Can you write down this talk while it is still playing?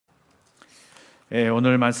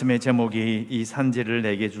오늘 말씀의 제목이 이 산지를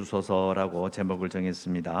내게 주소서라고 제목을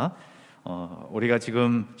정했습니다. 우리가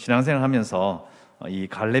지금 신앙생활 하면서 이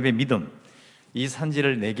갈렙의 믿음, 이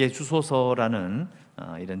산지를 내게 주소서라는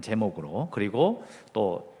이런 제목으로, 그리고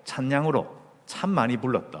또 찬양으로 참 많이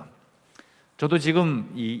불렀던, 저도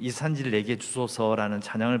지금 이 산지를 내게 주소서라는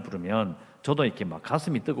찬양을 부르면 저도 이렇게 막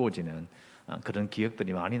가슴이 뜨거워지는 그런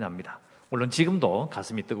기억들이 많이 납니다. 물론 지금도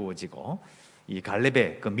가슴이 뜨거워지고, 이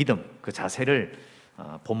갈렙의 그 믿음, 그 자세를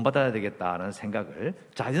본받아야 되겠다는 생각을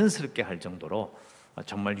자연스럽게 할 정도로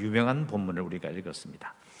정말 유명한 본문을 우리가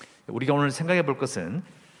읽었습니다. 우리가 오늘 생각해 볼 것은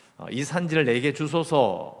이 산지를 내게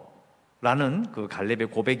주소서라는 그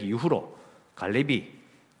갈렙의 고백 이후로 갈렙이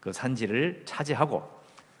그 산지를 차지하고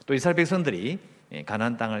또 이스라엘 백성들이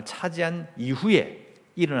가나안 땅을 차지한 이후에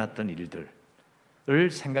일어났던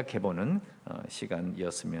일들을 생각해 보는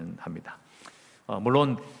시간이었으면 합니다.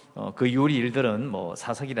 물론 그 이후의 일들은 뭐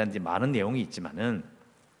사석이라든지 많은 내용이 있지만은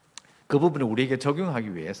그 부분을 우리에게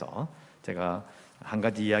적용하기 위해서 제가 한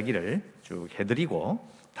가지 이야기를 쭉 해드리고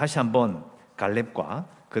다시 한번 갈렙과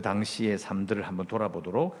그 당시의 삶들을 한번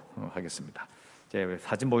돌아보도록 하겠습니다. 제가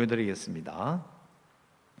사진 보여드리겠습니다.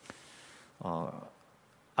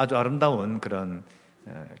 아주 아름다운 그런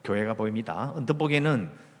교회가 보입니다. 언뜻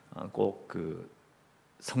보기에는 꼭 그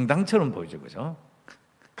성당처럼 보이죠, 그죠?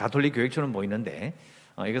 가톨릭 교회처럼 보이는데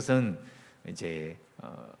이것은 이제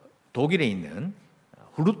독일에 있는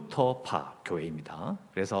루터파 교회입니다.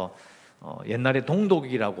 그래서 옛날에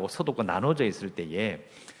동독이라고 서독과 나눠져 있을 때에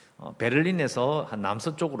베를린에서 한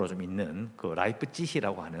남서쪽으로 좀 있는 그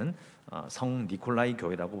라이프치히라고 하는 성 니콜라이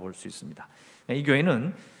교회라고 볼 수 있습니다. 이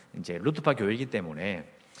교회는 이제 루터파 교회이기 때문에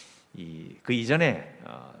그 이전에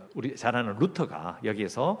우리 잘 아는 루터가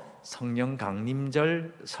여기에서 성령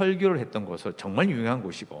강림절 설교를 했던 곳으로 정말 유명한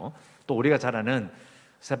곳이고, 또 우리가 잘 아는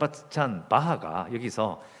세바스찬 바하가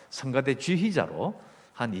여기서 성가대 지휘자로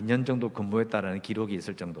한 2년 정도 근무했다는 기록이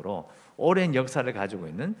있을 정도로 오랜 역사를 가지고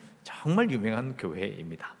있는 정말 유명한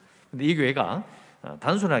교회입니다. 근데 이 교회가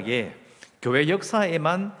단순하게 교회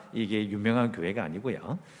역사에만 이게 유명한 교회가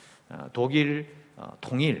아니고요, 독일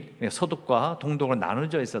통일, 서독과 동독으로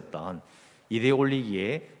나눠져 있었던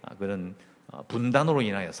이데올리기의 그런 분단으로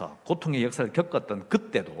인하여서 고통의 역사를 겪었던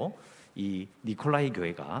그때도 이 니콜라이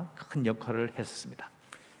교회가 큰 역할을 했었습니다.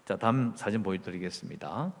 자, 다음 사진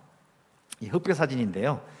보여드리겠습니다. 이 흑백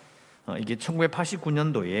사진인데요, 이게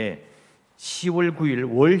 1989년도에 10월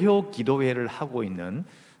 9일 월효 기도회를 하고 있는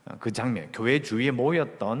그 장면, 교회 주위에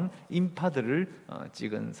모였던 인파들을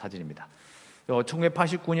찍은 사진입니다.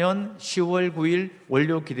 1989년 10월 9일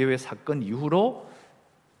월요 기도회 사건 이후로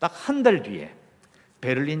딱 한 달 뒤에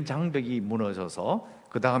베를린 장벽이 무너져서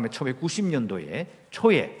그 다음에 1990년도에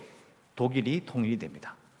초에 독일이 통일이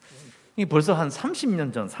됩니다. 이 벌써 한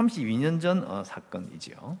 30년 전, 32년 전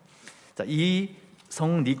사건이지요. 자, 이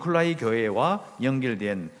성 니콜라이 교회와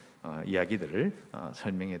연결된 이야기들을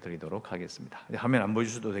설명해 드리도록 하겠습니다. 화면 안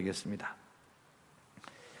보여주셔도 되겠습니다.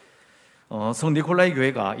 성 니콜라이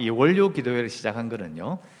교회가 이 월요 기도회를 시작한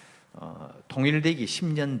거는요, 통일되기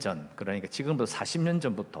 10년 전, 그러니까 지금부터 40년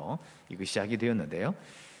전부터 이거 시작이 되었는데요.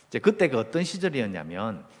 이제 그때가 어떤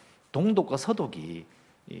시절이었냐면 동독과 서독이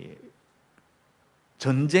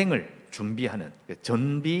전쟁을 준비하는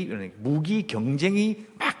전비 무기 경쟁이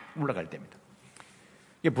막 올라갈 때입니다.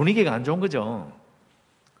 이게 분위기가 안 좋은 거죠.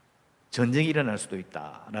 전쟁이 일어날 수도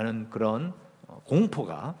있다라는 그런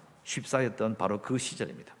공포가 휩싸였던 바로 그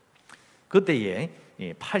시절입니다. 그때에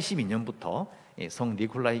 82년부터 성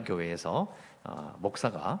니콜라이 교회에서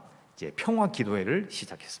목사가 이제 평화 기도회를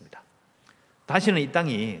시작했습니다. 다시는 이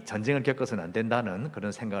땅이 전쟁을 겪어서는 안 된다는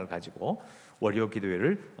그런 생각을 가지고 월요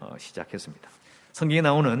기도회를 시작했습니다. 성경에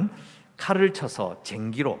나오는 칼을 쳐서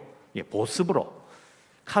쟁기로, 보습으로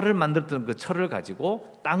칼을 만들었던 그 철을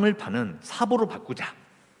가지고 땅을 파는 삽으로 바꾸자,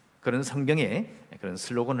 그런 성경의 그런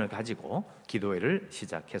슬로건을 가지고 기도회를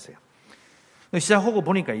시작했어요. 시작하고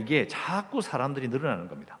보니까 이게 자꾸 사람들이 늘어나는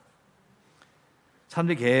겁니다.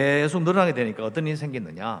 사람들이 계속 늘어나게 되니까 어떤 일이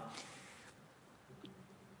생겼느냐,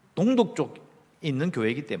 동독 쪽에 있는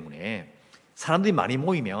교회이기 때문에 사람들이 많이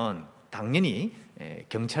모이면 당연히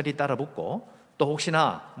경찰이 따라붙고, 또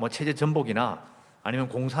혹시나 뭐 체제 전복이나 아니면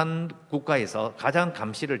공산국가에서 가장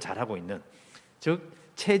감시를 잘하고 있는, 즉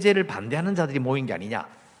체제를 반대하는 자들이 모인 게 아니냐,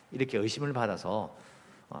 이렇게 의심을 받아서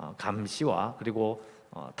감시와 그리고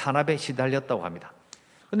탄압에 시달렸다고 합니다.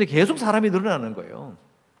 그런데 계속 사람이 늘어나는 거예요.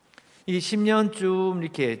 이 10년쯤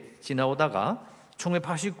이렇게 지나오다가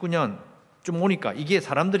 1989년쯤 오니까 이게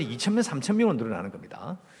사람들이 2,000명, 3,000명으로 늘어나는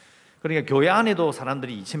겁니다. 그러니까 교회 안에도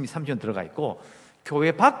사람들이 2,000명, 3,000명 들어가 있고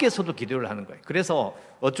교회 밖에서도 기도를 하는 거예요. 그래서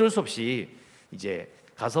어쩔 수 없이 이제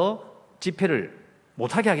가서 집회를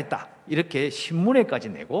못하게 하겠다 이렇게 신문에까지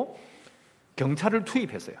내고 경찰을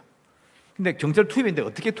투입했어요. 근데 경찰 투입했는데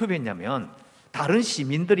어떻게 투입했냐면 다른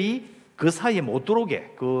시민들이 그 사이에 못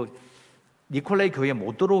들어오게, 그 니콜라이 교회에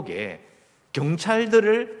못 들어오게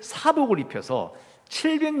경찰들을 사복을 입혀서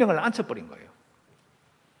 700명을 앉혀버린 거예요.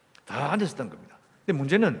 다 앉았었던 겁니다. 근데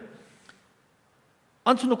문제는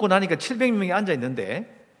앉혀놓고 나니까 700명이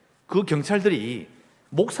앉아있는데 그 경찰들이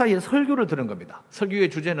목사의 설교를 들은 겁니다. 설교의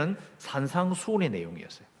주제는 산상수훈의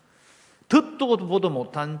내용이었어요. 듣도 보도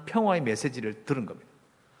못한 평화의 메시지를 들은 겁니다.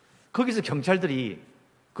 거기서 경찰들이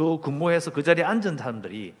그 근무해서 그 자리에 앉은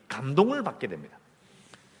사람들이 감동을 받게 됩니다.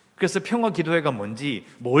 그래서 평화 기도회가 뭔지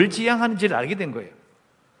뭘 지향하는지를 알게 된 거예요.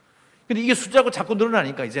 근데 이게 숫자가 자꾸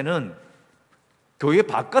늘어나니까 이제는 교회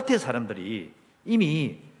바깥의 사람들이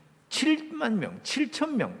이미 7만 명,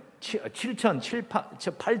 7천 명, 7천,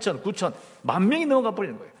 8천, 9천, 만 명이 넘어가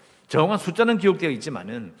버리는 거예요. 정확한 숫자는 기록되어 있지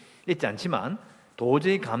않지만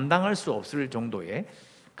도저히 감당할 수 없을 정도의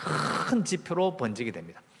큰 지표로 번지게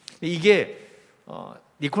됩니다. 이게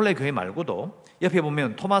니콜라이 교회 말고도 옆에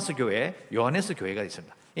보면 토마스 교회, 요하네스 교회가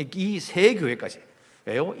있습니다. 이 세 교회까지.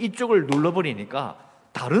 왜요? 이쪽을 눌러버리니까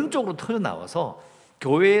다른 쪽으로 터져나와서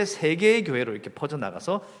교회의 세 개의 교회로 이렇게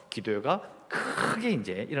퍼져나가서 기도회가 크게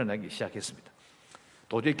이제 일어나기 시작했습니다.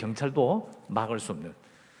 도저히 경찰도 막을 수 없는,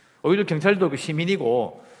 오히려 경찰도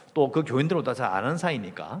시민이고 또 그 교인들보다 잘 아는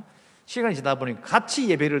사이니까 시간이 지나다 보니 같이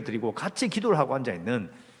예배를 드리고 같이 기도를 하고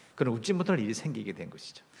앉아있는 그런 웃지 못할 일이 생기게 된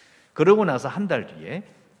것이죠. 그러고 나서 한 달 뒤에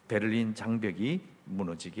베를린 장벽이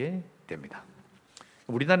무너지게 됩니다.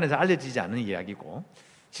 우리나라에서 알려지지 않은 이야기고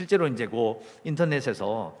실제로 이제 그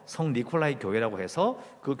인터넷에서 성 니콜라이 교회라고 해서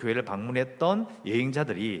그 교회를 방문했던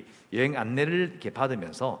여행자들이 여행 안내를 이렇게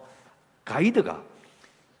받으면서 가이드가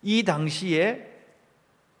이 당시에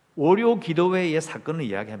월요 기도회의 사건을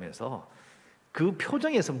이야기하면서 그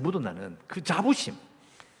표정에서 묻어나는 그 자부심,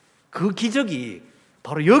 그 기적이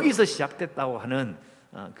바로 여기서 시작됐다고 하는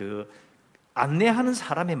그 안내하는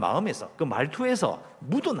사람의 마음에서, 그 말투에서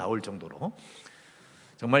묻어나올 정도로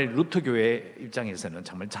정말 루터 교회 입장에서는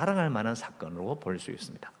정말 자랑할 만한 사건으로 볼 수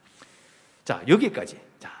있습니다. 자, 여기까지.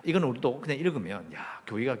 자, 이건 우리도 그냥 읽으면 야,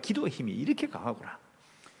 교회가 기도의 힘이 이렇게 강하구나.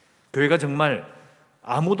 교회가 정말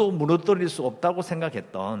아무도 무너뜨릴 수 없다고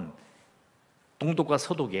생각했던 동독과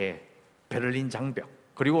서독의 베를린 장벽,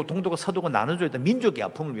 그리고 동독과 서독을 나눠줘야 했던 민족의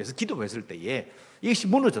아픔을 위해서 기도했을 때에 이것이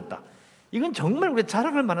무너졌다. 이건 정말 우리가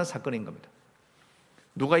자랑할 만한 사건인 겁니다.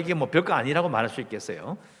 누가 이게 뭐 별거 아니라고 말할 수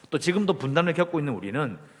있겠어요? 또 지금도 분단을 겪고 있는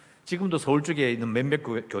우리는 지금도 서울 쪽에 있는 몇몇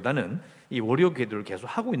교단은 이 월요 기도를 계속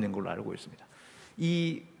하고 있는 걸로 알고 있습니다.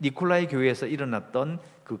 이 니콜라이 교회에서 일어났던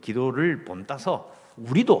그 기도를 본따서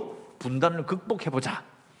우리도 분단을 극복해보자,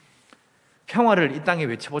 평화를 이 땅에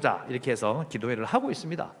외쳐보자, 이렇게 해서 기도회를 하고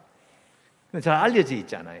있습니다. 잘 알려져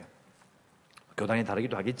있지 않아요. 교단이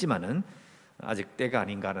다르기도 하겠지만은 아직 때가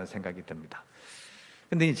아닌가 하는 생각이 듭니다.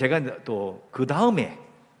 근데 제가 또 그 다음에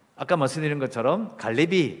아까 말씀드린 것처럼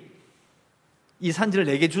갈렙이 이 산지를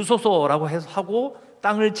내게 주소서라고 해서 하고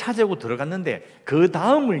땅을 차지하고 들어갔는데 그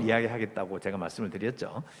다음을 이야기하겠다고 제가 말씀을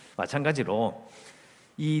드렸죠. 마찬가지로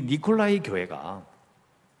이 니콜라이 교회가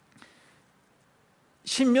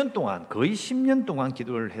 10년 동안, 거의 10년 동안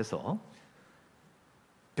기도를 해서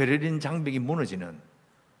베를린 장벽이 무너지는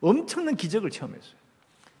엄청난 기적을 체험했어요.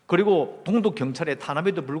 그리고 동독 경찰의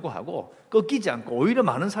탄압에도 불구하고 꺾이지 않고 오히려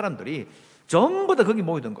많은 사람들이 전부 다 거기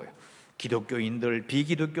모이던 거예요. 기독교인들,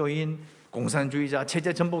 비기독교인, 공산주의자,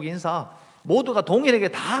 체제 전복 인사 모두가 동일하게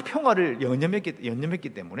다 평화를 연념했기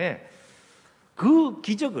때문에 그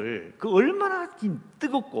기적을, 그 얼마나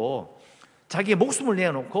뜨겁고 자기의 목숨을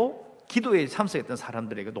내어놓고 기도에 참석했던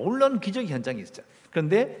사람들에게 놀라운 기적 현장이 있었죠.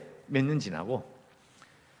 그런데 몇 년 지나고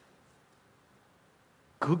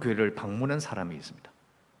그 교회를 방문한 사람이 있습니다.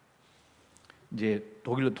 이제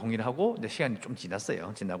독일로 통일하고 이제 시간이 좀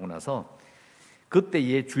지났어요. 지나고 나서 그때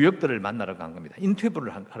이 주역들을 만나러 간 겁니다.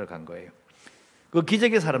 인터뷰를 하러 간 거예요. 그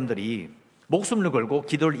기적의 사람들이 목숨을 걸고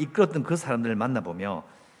기도를 이끌었던 그 사람들을 만나보며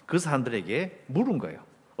그 사람들에게 물은 거예요.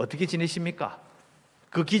 어떻게 지내십니까?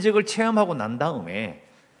 그 기적을 체험하고 난 다음에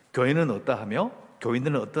교회는 어떠하며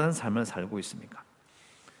교인들은 어떠한 삶을 살고 있습니까?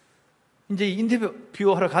 이제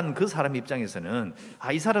인터뷰하러 간 그 사람 입장에서는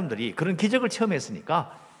이 사람들이 그런 기적을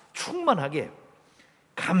체험했으니까 충만하게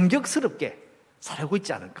감격스럽게 살고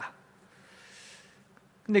있지 않을까.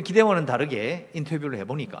 근데 기대와는 다르게 인터뷰를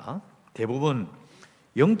해보니까 대부분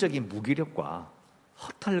영적인 무기력과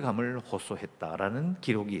허탈감을 호소했다라는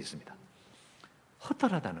기록이 있습니다.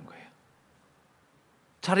 허탈하다는 거예요.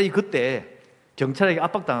 차라리 그때 경찰에게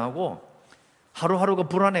압박당하고 하루하루가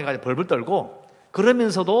불안해가지고 벌벌 떨고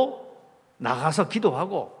그러면서도 나가서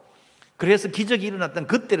기도하고 그래서 기적이 일어났던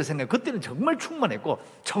그때를 생각해. 그때는 정말 충만했고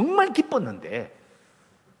정말 기뻤는데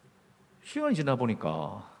시간이 지나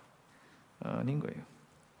보니까 아닌 거예요.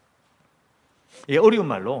 예, 어려운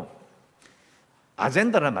말로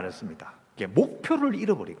아젠다라는 말을 씁니다. 이게 목표를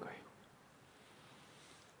잃어버린 거예요.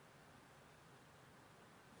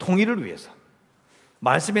 통일을 위해서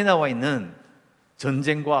말씀에 나와 있는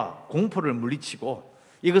전쟁과 공포를 물리치고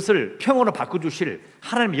이것을 평화로 바꿔주실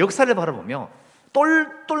하나님의 역사를 바라보며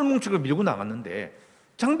똘똘 뭉치고 밀고 나갔는데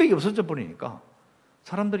장벽이 없어져 버리니까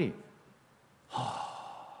사람들이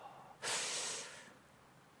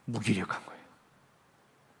무기력한 거예요.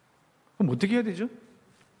 그럼 어떻게 해야 되죠?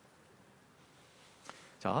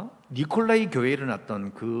 자, 니콜라이 교회에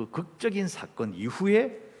일어났던 그 극적인 사건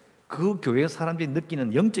이후에 그 교회 사람들이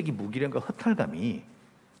느끼는 영적인 무기력과 허탈감이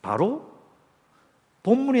바로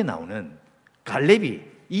본문에 나오는 갈렙이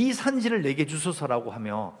이 산지를 내게 주소서라고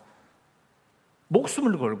하며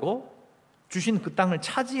목숨을 걸고 주신 그 땅을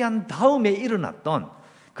차지한 다음에 일어났던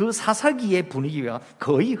그 사사기의 분위기와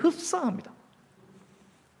거의 흡사합니다.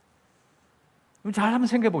 잘 한번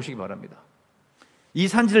생각해 보시기 바랍니다. 이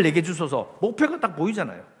산지를 내게 주소서, 목표가 딱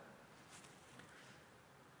보이잖아요.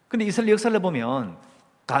 근데 이스라엘 역사를 보면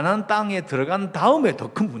가나안 땅에 들어간 다음에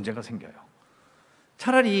더 큰 문제가 생겨요.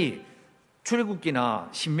 차라리 출애굽기나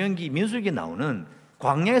신명기, 민수기에 나오는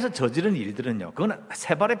광야에서 저지른 일들은요, 그건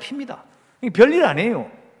세 발의 피입니다. 별일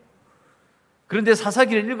아니에요. 그런데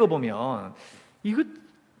사사기를 읽어보면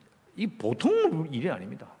이 보통 일이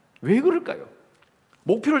아닙니다. 왜 그럴까요?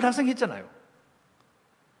 목표를 달성했잖아요.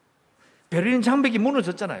 베를린 장벽이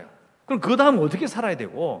무너졌잖아요. 그럼 그 다음 어떻게 살아야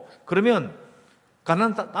되고, 그러면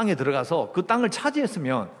가나안 땅에 들어가서 그 땅을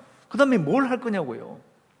차지했으면 그 다음에 뭘 할 거냐고요.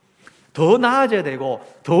 더 나아져야 되고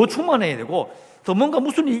더 충만해야 되고 더 뭔가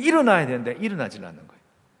무슨 일이 일어나야 되는데 일어나지는 않는 거예요.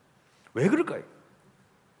 왜 그럴까요?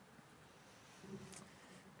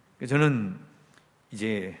 저는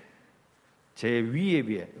이제 제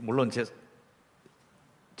위에 물론 제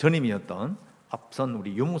전임이었던 앞선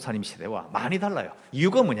우리 유 목사님 시대와 많이 달라요.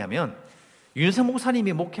 이유가 뭐냐면 윤세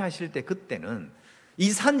목사님이 목회하실 때 그때는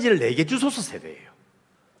이 산지를 내게 주소서 세대예요.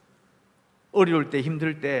 어려울 때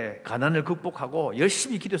힘들 때 가난을 극복하고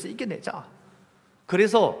열심히 기도해서 이겨내자.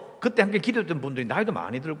 그래서 그때 함께 기도했던 분들이 나이도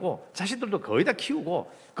많이 들고 자식들도 거의 다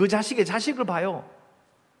키우고 그 자식의 자식을 봐요.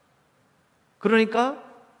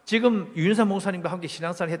 그러니까 지금 유인사 목사님과 함께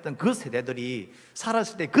신앙생활을 했던 그 세대들이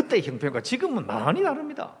살았을 때 그때의 형편과 지금은 많이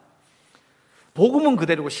다릅니다. 복음은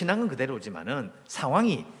그대로고 신앙은 그대로지만은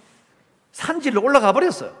상황이 산지를 올라가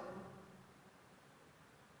버렸어요.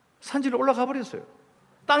 산지를 올라가 버렸어요.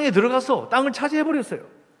 땅에 들어가서 땅을 차지해 버렸어요.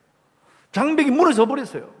 장벽이 무너져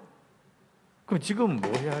버렸어요. 그럼 지금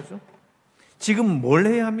뭘 해야 하죠? 지금 뭘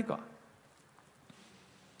해야 합니까?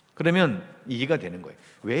 그러면 이해가 되는 거예요.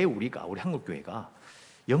 왜 우리 한국교회가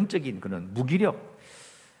영적인 그런 무기력,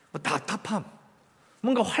 답답함,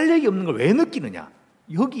 뭔가 활력이 없는 걸 왜 느끼느냐?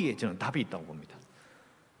 여기에 저는 답이 있다고 봅니다.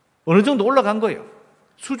 어느 정도 올라간 거예요.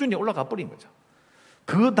 수준이 올라가 버린 거죠.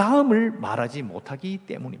 그 다음을 말하지 못하기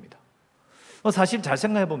때문입니다. 사실 잘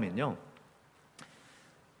생각해 보면요,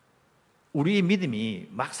 우리의 믿음이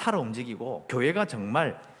막 살아 움직이고 교회가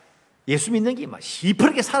정말 예수 믿는 게 막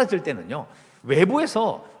시퍼렇게 사라질 때는요,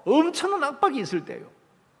 외부에서 엄청난 압박이 있을 때예요.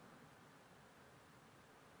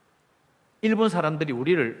 일본 사람들이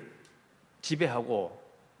우리를 지배하고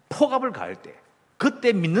폭압을 가할 때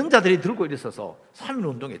그때 믿는 자들이 들고 일어서서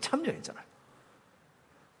 3.1운동에 참여했잖아요.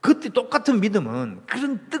 그때 똑같은 믿음은,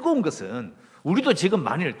 그런 뜨거운 것은 우리도 지금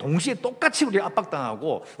만일 동시에 똑같이 우리가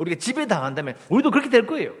압박당하고 우리가 지배당한다면 우리도 그렇게 될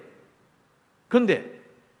거예요. 그런데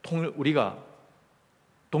우리가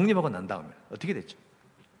독립하고 난 다음에 어떻게 됐죠?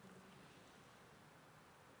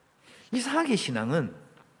 이상하게 신앙은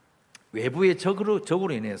외부의 적으로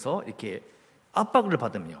인해서 이렇게 압박을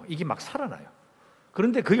받으며 이게 막 살아나요.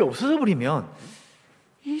 그런데 그게 없어져 버리면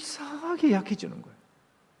이상하게 약해지는 거예요.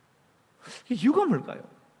 이유가 뭘까요?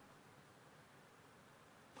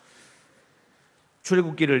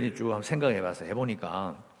 출애굽기를 쭉 한번 생각해봐서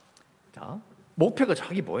해보니까, 자, 목표가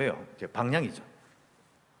저기 뭐예요? 방향이죠.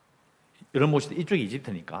 여러분 보시면 이쪽이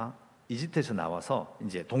이집트니까 이집트에서 나와서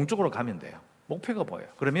이제 동쪽으로 가면 돼요. 목표가 보여요.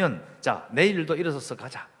 그러면 자, 내일도 일어서서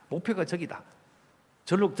가자. 목표가 저기다.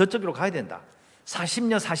 저쪽으로 가야 된다.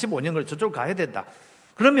 40년, 45년 걸 저쪽으로 가야 된다.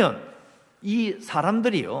 그러면 이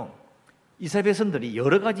사람들이요, 이스라엘 백성들이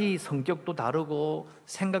여러 가지 성격도 다르고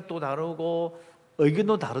생각도 다르고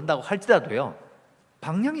의견도 다른다고 할지라도요,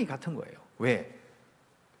 방향이 같은 거예요. 왜?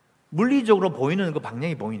 물리적으로 보이는 그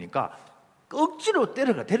방향이 보이니까 억지로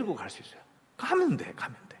데리고 갈 수 있어요. 가면 돼.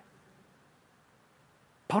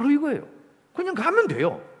 바로 이거예요. 그냥 가면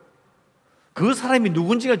돼요. 그 사람이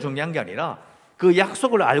누군지가 중요한 게 아니라 그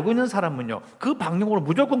약속을 알고 있는 사람은요, 그 방향으로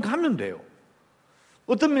무조건 가면 돼요.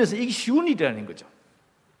 어떤 면에서 이게 쉬운 일이라는 거죠.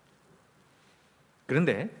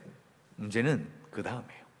 그런데 문제는 그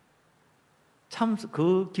다음이에요. 참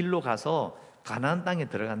그 길로 가서 가나안 땅에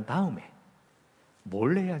들어간 다음에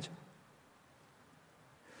뭘 해야죠?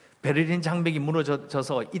 베를린 장벽이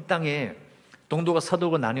무너져서 이 땅에 동독과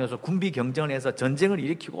서독으로 나뉘어서 군비 경쟁을 해서 전쟁을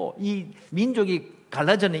일으키고 이 민족이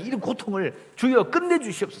갈라져는 이런 고통을 주여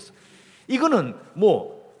끝내주시옵소서. 이거는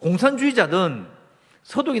뭐 공산주의자든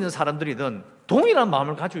서독에 있는 사람들이든 동일한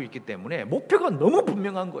마음을 가지고 있기 때문에 목표가 너무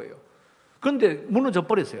분명한 거예요. 그런데 무너져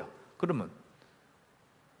버렸어요. 그러면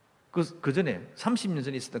그 전에 30년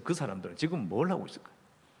전에 있었던 그 사람들은 지금 뭘 하고 있을까요?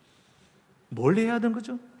 뭘 해야 하는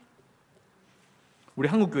거죠? 우리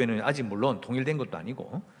한국교회는 아직 물론 통일된 것도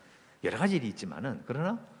아니고 여러 가지 일이 있지만은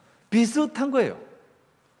그러나 비슷한 거예요.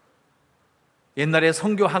 옛날에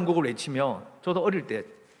선교 한국을 외치며 저도 어릴 때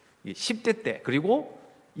 10대 때 그리고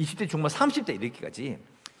 20대 중반 30대 이렇게까지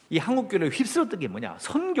이 한국교회를 휩쓸었던 게 뭐냐?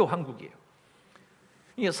 선교 한국이에요.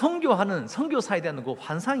 이게 선교하는 선교사에 대한 그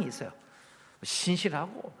환상이 있어요.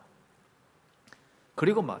 신실하고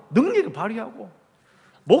그리고 막 능력을 발휘하고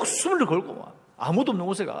목숨을 걸고 막 아무도 없는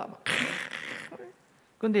곳에 가 막.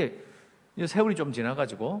 그런데 세월이 좀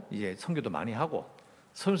지나가지고 이제 선교도 많이 하고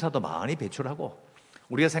선교사도 많이 배출하고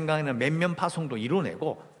우리가 생각하는 맨면 파송도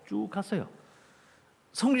이뤄내고 쭉 갔어요.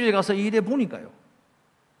 선교지에 가서 일해 보니까요,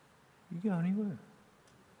 이게 아닌 거예요.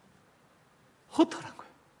 허탈한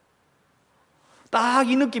거예요. 딱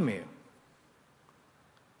이 느낌이에요.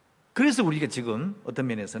 그래서 우리가 지금 어떤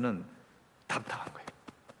면에서는 답답한 거예요.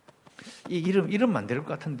 이러면 안 될 것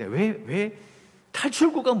같은데 왜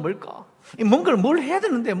탈출구가 뭘까? 뭔가를 뭘 해야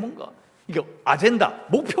되는데 뭔가 이게 아젠다,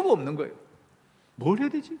 목표가 없는 거예요. 뭘 해야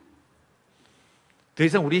되지? 더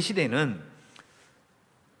이상 우리 시대에는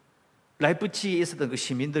라이프치히에 있었던 그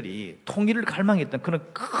시민들이 통일을 갈망했던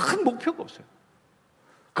그런 큰 목표가 없어요.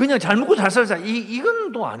 그냥 잘 먹고 잘 살자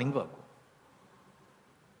이건 또 아닌 것 같고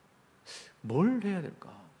뭘 해야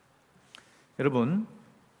될까? 여러분,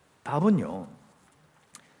 답은요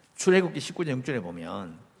출애굽기 19장 6절에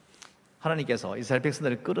보면 하나님께서 이스라엘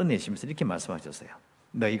백성들을 끌어내시면서 이렇게 말씀하셨어요.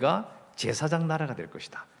 너희가 제사장 나라가 될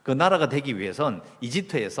것이다. 그 나라가 되기 위해선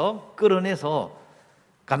이집트에서 끌어내서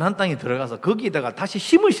가나안 땅에 들어가서 거기에다가 다시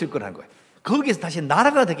힘을 실 거라는 거예요. 거기에서 다시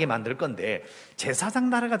나라가 되게 만들 건데 제사장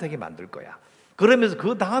나라가 되게 만들 거야. 그러면서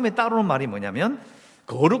그 다음에 따르는 말이 뭐냐면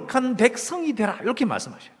거룩한 백성이 되라 이렇게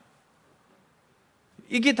말씀하셔요.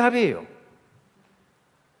 이게 답이에요.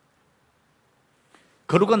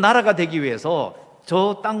 거룩한 나라가 되기 위해서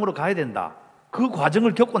저 땅으로 가야 된다. 그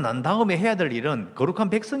과정을 겪고 난 다음에 해야 될 일은 거룩한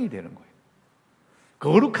백성이 되는 거예요.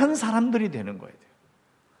 거룩한 사람들이 되는 거예요.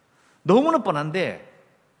 너무나 뻔한데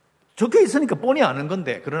적혀 있으니까 뻔히 아는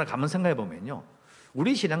건데 그러나 가만 생각해 보면요,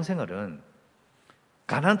 우리 신앙생활은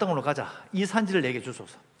가나안 땅으로 가자, 이 산지를 내게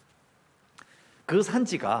주소서. 그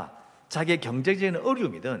산지가 자기의 경제적인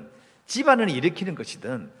어려움이든 집안을 일으키는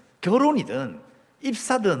것이든 결혼이든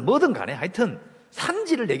입사든 뭐든 간에 하여튼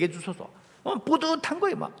산지를 내게 주소서. 뿌듯한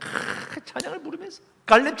거예요. 막 찬양을 부르면서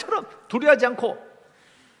갈렙처럼 두려워하지 않고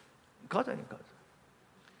가자니까.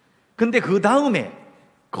 근데 그 다음에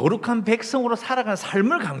거룩한 백성으로 살아가는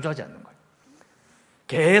삶을 강조하지 않는 거예요.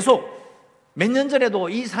 계속 몇 년 전에도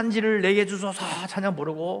이 산지를 내게 주소서 찬양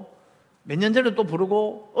부르고 몇 년 전에 또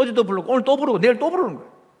부르고 어제도 부르고 오늘 또 부르고 내일 또 부르는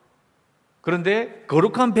거예요. 그런데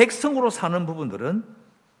거룩한 백성으로 사는 부분들은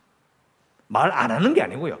말 안 하는 게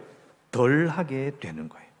아니고요, 덜 하게 되는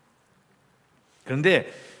거예요.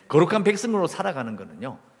 그런데 거룩한 백성으로 살아가는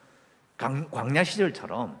거는요, 광야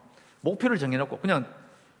시절처럼 목표를 정해놓고 그냥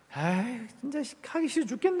진짜 하기 싫어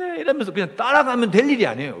죽겠네 이러면서 그냥 따라가면 될 일이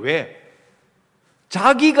아니에요. 왜?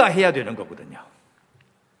 자기가 해야 되는 거거든요.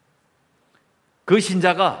 그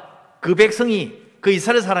신자가, 그 백성이, 그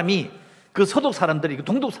이스라엘 사람이, 그 서독 사람들이, 그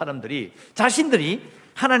동독 사람들이 자신들이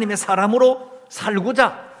하나님의 사람으로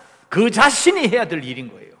살고자 그 자신이 해야 될 일인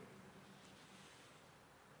거예요.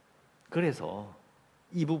 그래서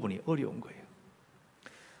이 부분이 어려운 거예요.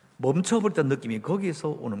 멈춰버렸던 느낌이 거기에서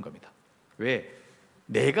오는 겁니다. 왜?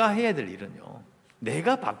 내가 해야 될 일은요,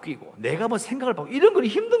 내가 바뀌고 내가 뭐 생각을 바꾸고 이런 건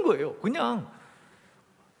힘든 거예요. 그냥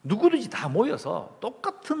누구든지 다 모여서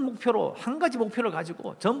똑같은 목표로, 한 가지 목표를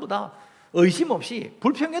가지고 전부 다 의심 없이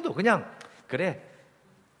불평해도 그냥 그래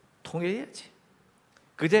통일해야지.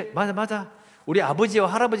 그제 맞아 우리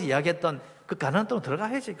아버지와 할아버지 이야기했던 그 가나안 땅으로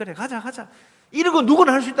들어가야지. 그래 가자 이런 거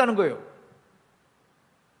누구나 할 수 있다는 거예요.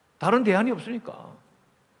 다른 대안이 없으니까.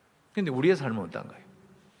 그런데 우리의 삶은 어떤가요?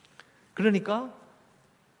 그러니까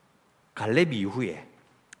갈렙 이후에,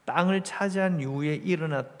 땅을 차지한 이후에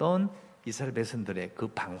일어났던 이스라엘 백성들의 그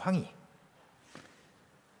방황이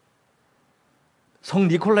성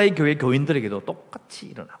니콜라이 교회 교인들에게도 똑같이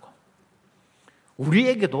일어나고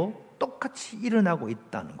우리에게도 똑같이 일어나고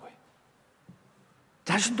있다는 거예요.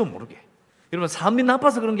 자신도 모르게. 여러분, 삶이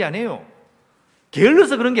나빠서 그런 게 아니에요.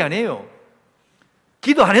 게을러서 그런 게 아니에요.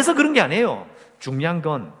 기도 안 해서 그런 게 아니에요. 중요한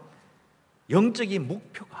건 영적인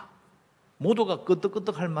목표가 모두가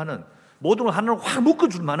끄떡끄떡할 만한, 모두가 하나로 확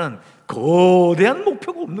묶어줄 만한 거대한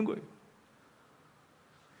목표가 없는 거예요.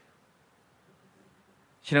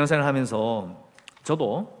 신앙생활 하면서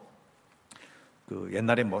저도 그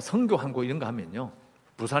옛날에 뭐 선교 한고 이런 거 하면요,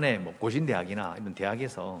 부산의 뭐 고신대학이나 이런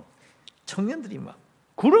대학에서 청년들이 막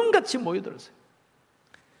구름같이 모여들었어요.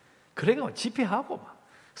 그래가 막 집회하고 막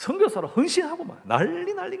선교사로 헌신하고 막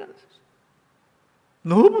난리가 났어요.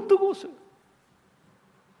 너무 뜨거웠어요.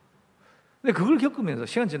 근데 그걸 겪으면서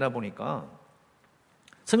시간 지나 보니까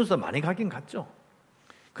선교사 많이 가긴 갔죠.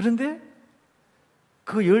 그런데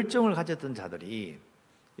그 열정을 가졌던 자들이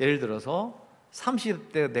예를 들어서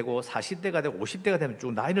 30대가 되고 40대가 되고 50대가 되면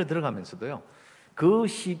쭉 나이를 들어가면서도요, 그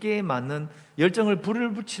시기에 맞는 열정을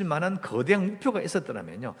불을 붙일 만한 거대한 목표가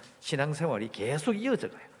있었더라면요, 신앙생활이 계속 이어져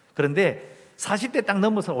가요. 그런데 40대 딱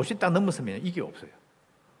넘어서 50대 딱 넘어서면 이게 없어요.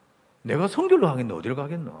 내가 선교를 하겠나, 어디를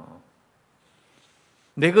가겠나.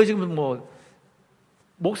 내가 지금 뭐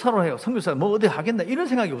목사로 해요, 선교사 뭐 어디 하겠나, 이런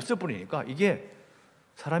생각이 없을 뿐이니까 이게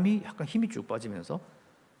사람이 약간 힘이 쭉 빠지면서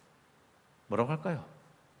뭐라고 할까요?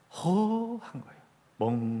 허한 거예요.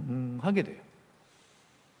 멍하게 돼요.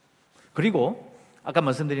 그리고 아까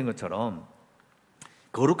말씀드린 것처럼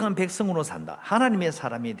거룩한 백성으로 산다, 하나님의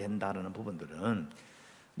사람이 된다라는 부분들은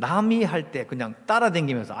남이 할 때 그냥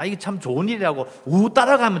따라다니면서 이게 참 좋은 일이라고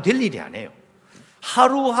따라가면 될 일이 아니에요.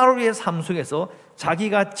 하루하루의 삶 속에서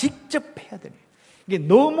자기가 직접 해야 되는 거예요. 이게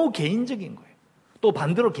너무 개인적인 거예요. 또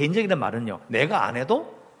반대로 개인적이라는 말은요, 내가 안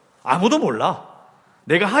해도 아무도 몰라.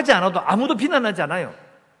 내가 하지 않아도 아무도 비난하지 않아요.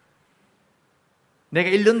 내가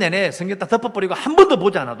 1년 내내 성경 딱 덮어버리고 한 번도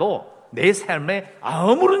보지 않아도 내 삶에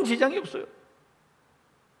아무런 지장이 없어요.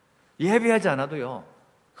 예배하지 않아도요,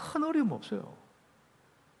 큰 어려움 없어요.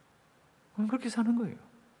 그렇게 사는 거예요.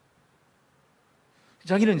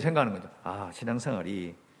 자기는 생각하는 거죠.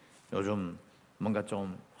 신앙생활이 요즘 뭔가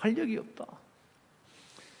좀 활력이 없다.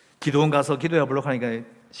 기도원 가서 기도해 보려고 하니까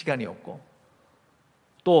시간이 없고,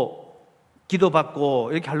 또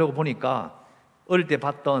기도받고 이렇게 하려고 보니까 어릴 때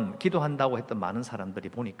봤던 기도한다고 했던 많은 사람들이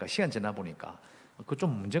보니까 시간 지나 보니까 그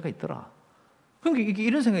좀 문제가 있더라. 그러니까 이게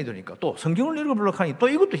이런 생각이 드니까 또 성경을 읽어보려고 하니 또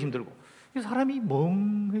이것도 힘들고, 사람이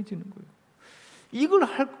멍해지는 거예요.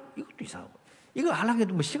 이것도 이상하고, 이걸 하려고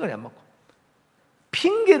해도 뭐 시간이 안 맞고,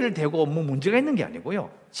 핑계를 대고 뭐 문제가 있는 게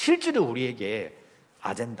아니고요, 실제로 우리에게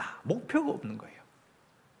아젠다, 목표가 없는 거예요.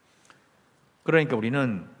 그러니까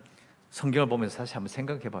우리는 성경을 보면서 다시 한번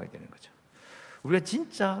생각해 봐야 되는 거죠. 우리가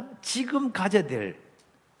진짜 지금 가져야 될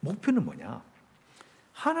목표는 뭐냐?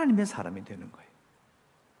 하나님의 사람이 되는 거예요.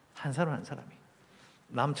 한 사람 한 사람이.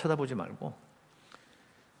 남 쳐다보지 말고.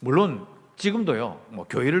 물론 지금도요, 뭐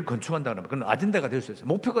교회를 건축한다 그러면 그건 아젠다가 될 수 있어요.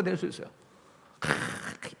 목표가 될 수 있어요.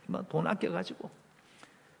 돈 아껴가지고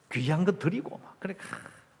귀한 것 드리고 막 그래,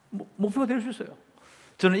 목표가 될 수 있어요.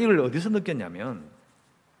 저는 이걸 어디서 느꼈냐면,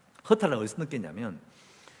 허탈을 어디서 느꼈냐면,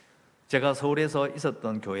 제가 서울에서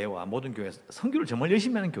있었던 교회와 모든 교회에서 선교를 정말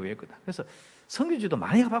열심히 하는 교회였거든. 그래서 선교지도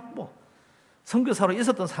많이 가봤고, 선교사로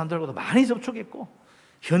있었던 사람들과도 많이 접촉했고,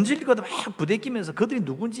 현지인들과도 막 부대끼면서 그들이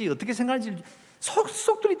누군지 어떻게 생각하는지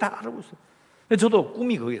속속들이 다 알아보고 있어요. 저도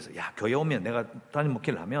꿈이 거기에서, 교회 오면 내가 담임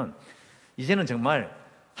목회를 하면 이제는 정말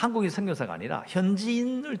한국인 선교사가 아니라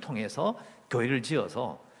현지인을 통해서 교회를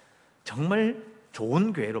지어서 정말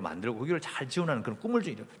좋은 교회로 만들고 그 교회를 잘 지원하는 그런 꿈을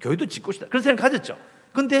주죠. 교회도 짓고 싶다, 그런 생각 가졌죠.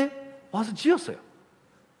 근데 와서 지었어요.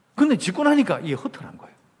 근데 짓고 나니까 이게 허탈한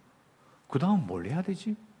거예요. 그 다음 뭘 해야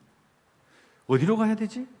되지? 어디로 가야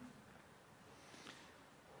되지?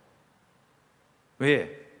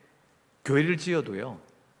 왜? 교회를 지어도요,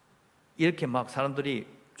 이렇게 막 사람들이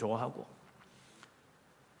좋아하고,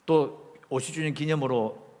 또 50주년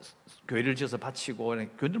기념으로 교회를 지어서 바치고,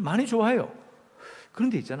 교회들 많이 좋아해요.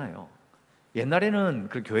 그런데 있잖아요, 옛날에는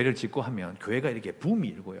그 교회를 짓고 하면 교회가 이렇게 붐이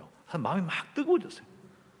일고요, 마음이 막 뜨거워졌어요.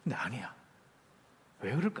 근데 아니야.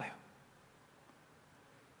 왜 그럴까요?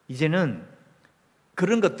 이제는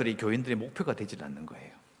그런 것들이 교인들의 목표가 되질 않는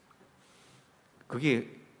거예요. 그게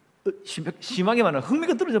심하게 말하면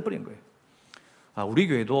흥미가 떨어져 버린 거예요. 우리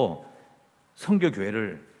교회도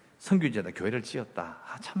선교지에다 교회를 지었다.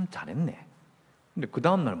 참 잘했네. 근데 그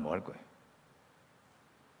다음날 뭐 할 거예요?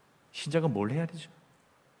 신자가 뭘 해야 되죠?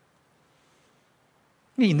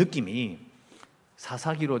 이 느낌이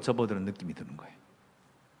사사기로 접어드는 느낌이 드는 거예요.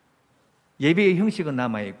 예배의 형식은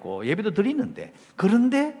남아있고 예배도 드리는데,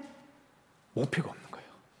 그런데 목표가 없는 거예요.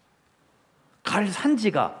 갈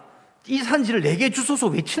산지가, 이 산지를 내게 주소서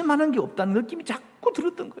외칠 만한 게 없다는 느낌이 자꾸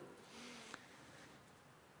들었던 거예요.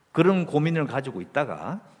 그런 고민을 가지고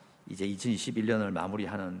있다가 이제 2021년을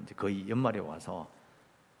마무리하는 거의 연말에 와서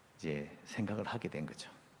이제 생각을 하게 된 거죠.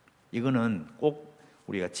 이거는 꼭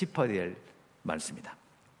우리가 짚어야 될 말씀이다.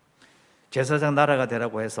 제사장 나라가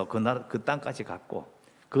되라고 해서 그 땅까지 갔고,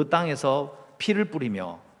 그 땅에서 피를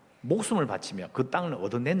뿌리며 목숨을 바치며 그 땅을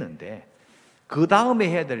얻어냈는데, 그 다음에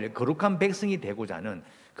해야 될 거룩한 백성이 되고자 하는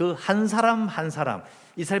그 한 사람 한 사람,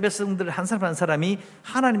 이스라엘 백성들 한 사람 한 사람이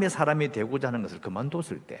하나님의 사람이 되고자 하는 것을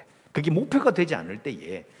그만뒀을 때, 그게 목표가 되지 않을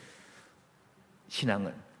때에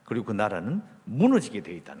신앙은, 그리고 그 나라는 무너지게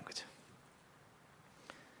되어 있다는 거죠.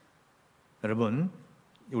 여러분,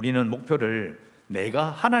 우리는 목표를 내가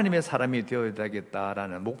하나님의 사람이 되어야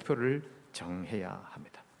되겠다라는 목표를 정해야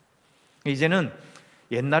합니다. 이제는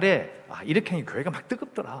옛날에 이렇게 하면 교회가 막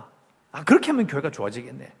뜨겁더라, 그렇게 하면 교회가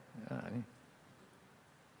좋아지겠네, 아니,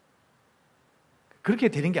 그렇게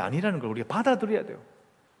되는 게 아니라는 걸 우리가 받아들여야 돼요.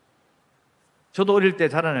 저도 어릴 때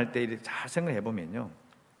자라날 때 잘 생각해 보면요,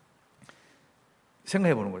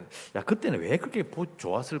 생각해 보는 거예요. 야, 그때는 왜 그렇게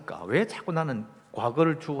좋았을까? 왜 자꾸 나는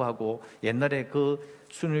과거를 추구하고, 옛날에 그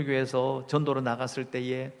순회교에서 전도로 나갔을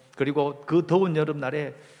때에, 그리고 그 더운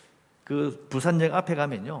여름날에 그 부산역 앞에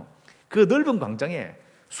가면요, 그 넓은 광장에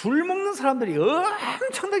술 먹는 사람들이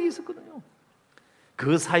엄청나게 있었거든요.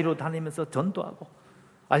 그 사이로 다니면서 전도하고,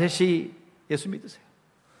 아저씨 예수 믿으세요,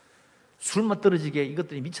 술만 떨어지게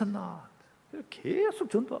이것들이 미쳤나, 계속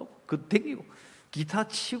전도하고, 그 댕기고 기타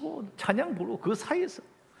치고 찬양 부르고, 그 사이에서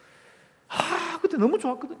그때 너무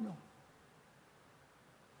좋았거든요.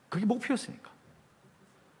 그게 목표였으니까.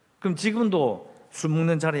 그럼 지금도 술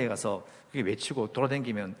먹는 자리에 가서 그게 외치고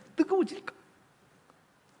돌아다니면 뜨거워질까?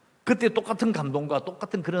 그때 똑같은 감동과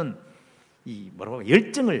똑같은 그런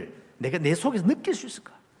열정을 내가 내 속에서 느낄 수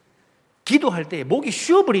있을까? 기도할 때 목이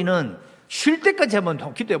쉬어버리는, 쉴 때까지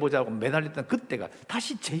한번 기도해보자고 매달렸던 그때가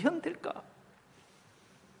다시 재현될까?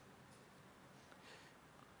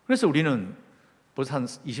 그래서 우리는 벌써 한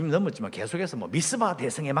 20년 넘었지만 계속해서 미스바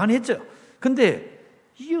대성에 많이 했죠. 근데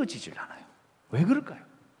이어지질 않아요. 왜 그럴까요?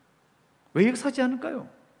 왜 역사하지 않을까요?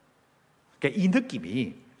 그러니까 이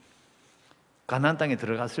느낌이 가나안 땅에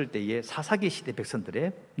들어갔을 때의 사사기 시대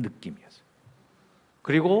백성들의 느낌이었어요.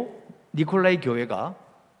 그리고 니콜라이 교회가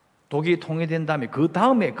독일이 통일된 다음에 그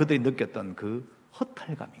다음에 그들이 느꼈던 그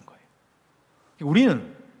허탈감인 거예요.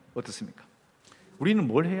 우리는 어떻습니까? 우리는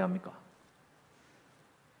뭘 해야 합니까?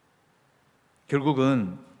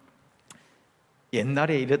 결국은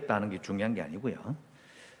옛날에 이랬다는 게 중요한 게 아니고요,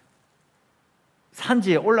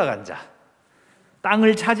 산지에 올라간 자,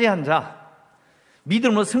 땅을 차지한 자,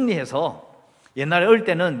 믿음으로 승리해서, 옛날에 어릴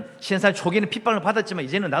때는 신사 초기에는 핍박을 받았지만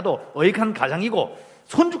이제는 나도 어익한 가장이고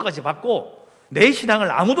손주까지 받고 내 신앙을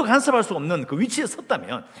아무도 간섭할 수 없는 그 위치에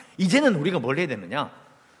섰다면, 이제는 우리가 뭘 해야 되느냐?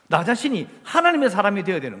 나 자신이 하나님의 사람이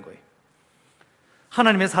되어야 되는 거예요.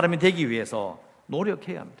 하나님의 사람이 되기 위해서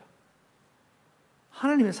노력해야 합니다.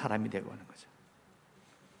 하나님의 사람이 되고 하는 거죠.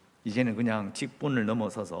 이제는 그냥 직분을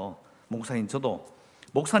넘어서서 목사님, 저도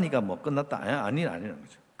목사니까 끝났다, 아니라는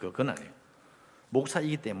거죠. 그건 아니에요.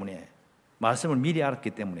 목사이기 때문에, 말씀을 미리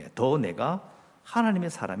알았기 때문에 더 내가 하나님의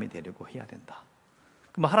사람이 되려고 해야 된다.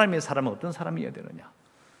 그럼 하나님의 사람은 어떤 사람이어야 되느냐?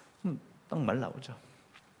 딱 말 나오죠.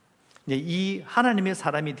 이 하나님의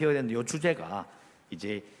사람이 되어야 되는 이 주제가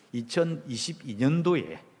이제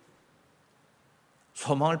 2022년도에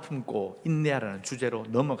소망을 품고 인내하라는 주제로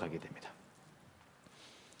넘어가게 됩니다.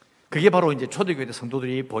 그게 바로 이제 초대교회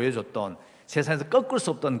성도들이 보여줬던, 세상에서 꺾을 수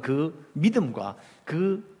없던 그 믿음과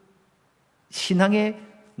그 신앙의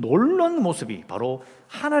놀라운 모습이 바로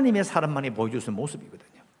하나님의 사람만이 보여줄 수 있는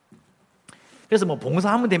모습이거든요. 그래서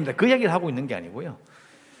봉사하면 됩니다, 그 이야기를 하고 있는 게 아니고요,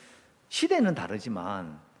 시대는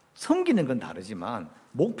다르지만, 섬기는 건 다르지만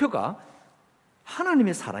목표가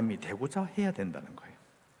하나님의 사람이 되고자 해야 된다는 거예요.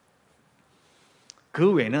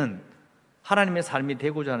 그 외에는, 하나님의 삶이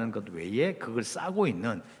되고자 하는 것 외에 그걸 싸고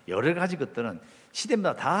있는 여러 가지 것들은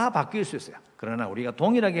시대마다 다 바뀔 수 있어요. 그러나 우리가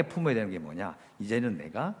동일하게 품어야 되는 게 뭐냐? 이제는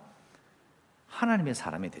내가 하나님의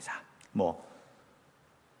사람이 되자.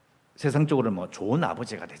 세상적으로 좋은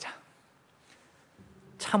아버지가 되자.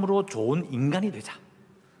 참으로 좋은 인간이 되자.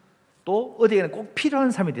 또 어디에는 꼭 필요한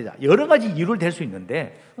삶이 되자. 여러 가지 이유를 댈 수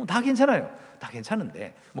있는데 다 괜찮아요. 다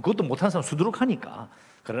괜찮은데 그것도 못하는 사람 수두룩하니까.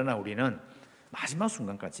 그러나 우리는 마지막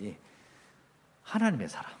순간까지 하나님의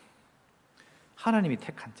사람, 하나님이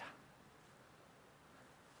택한 자.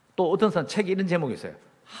 또 어떤 사람 책에 이런 제목이 있어요.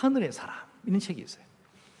 하늘의 사람, 이런 책이 있어요.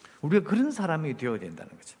 우리가 그런 사람이 되어야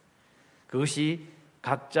된다는 거죠. 그것이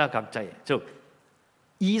각자의, 즉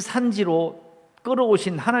이 산지로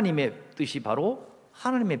끌어오신 하나님의 뜻이 바로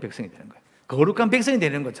하나님의 백성이 되는 거예요. 거룩한 백성이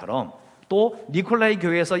되는 것처럼 또 니콜라이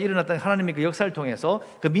교회에서 일어났던 하나님의 그 역사를 통해서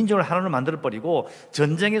그 민족을 하나로 만들어버리고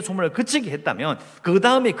전쟁의 소문을 그치게 했다면 그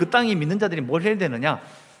다음에 그 땅에 믿는 자들이 뭘 해야 되느냐?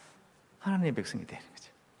 하나님의 백성이 되는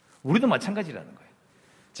거죠. 우리도 마찬가지라는 거예요.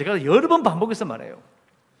 제가 여러 번 반복해서 말해요.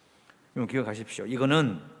 이거 기억하십시오.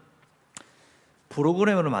 이거는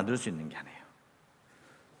프로그램으로 만들 수 있는 게 아니에요.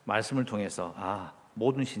 말씀을 통해서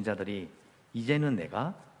모든 신자들이 이제는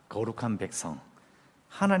내가 거룩한 백성,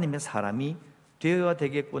 하나님의 사람이 되어야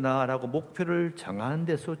되겠구나라고 목표를 정하는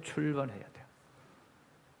데서 출발해야 돼요.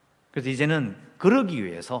 그래서 이제는 그러기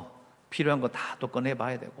위해서 필요한 거 다 또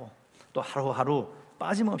꺼내봐야 되고 또 하루하루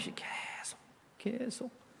빠짐없이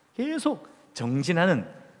계속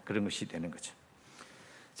정진하는 그런 것이 되는 거죠.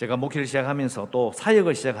 제가 목회를 시작하면서 또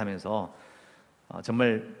사역을 시작하면서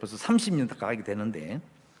정말 벌써 30년 가까이 되는데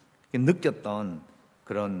느꼈던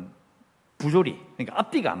그런 부조리, 그러니까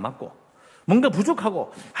앞뒤가 안 맞고 뭔가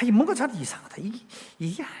부족하고 뭔가 잘 이상하다,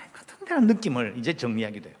 이게 아닌 것 같은데라는 느낌을 이제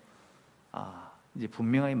정리하게 돼요. 이제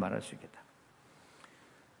분명하게 말할 수 있겠다.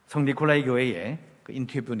 성 니콜라이 교회의 그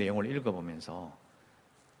인터뷰 내용을 읽어보면서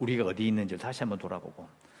우리가 어디 있는지를 다시 한번 돌아보고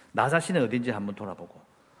나 자신은 어딘지 한번 돌아보고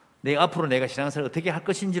앞으로 내가 신앙생활을 어떻게 할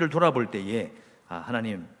것인지를 돌아볼 때에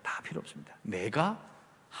하나님 다 필요 없습니다. 내가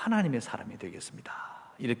하나님의 사람이 되겠습니다.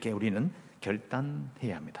 이렇게 우리는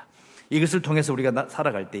결단해야 합니다. 이것을 통해서 우리가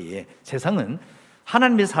살아갈 때에 세상은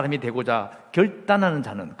하나님의 사람이 되고자 결단하는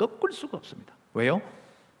자는 꺾을 수가 없습니다. 왜요?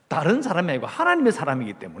 다른 사람이 아니고 하나님의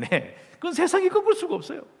사람이기 때문에 그건 세상이 꺾을 수가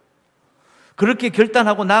없어요. 그렇게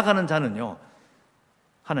결단하고 나아가는 자는요,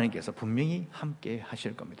 하나님께서 분명히 함께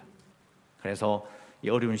하실 겁니다. 그래서 이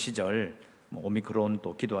어려운 시절 오미크론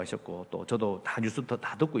또 기도하셨고 또 저도 다 뉴스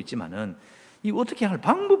다 듣고 있지만은 이 어떻게 할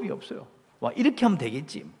방법이 없어요. 이렇게 하면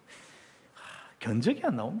되겠지. 견적이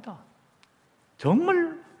안 나옵니다.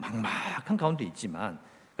 정말 막막한 가운데 있지만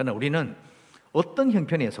그러나 우리는 어떤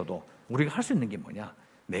형편에서도 우리가 할 수 있는 게 뭐냐?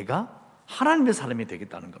 내가 하나님의 사람이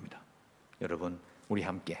되겠다는 겁니다. 여러분, 우리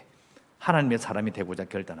함께 하나님의 사람이 되고자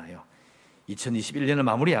결단하여 2021년을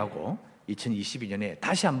마무리하고 2022년에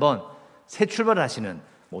다시 한번 새 출발을 하시는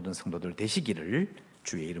모든 성도들 되시기를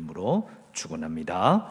주의 이름으로 축원합니다.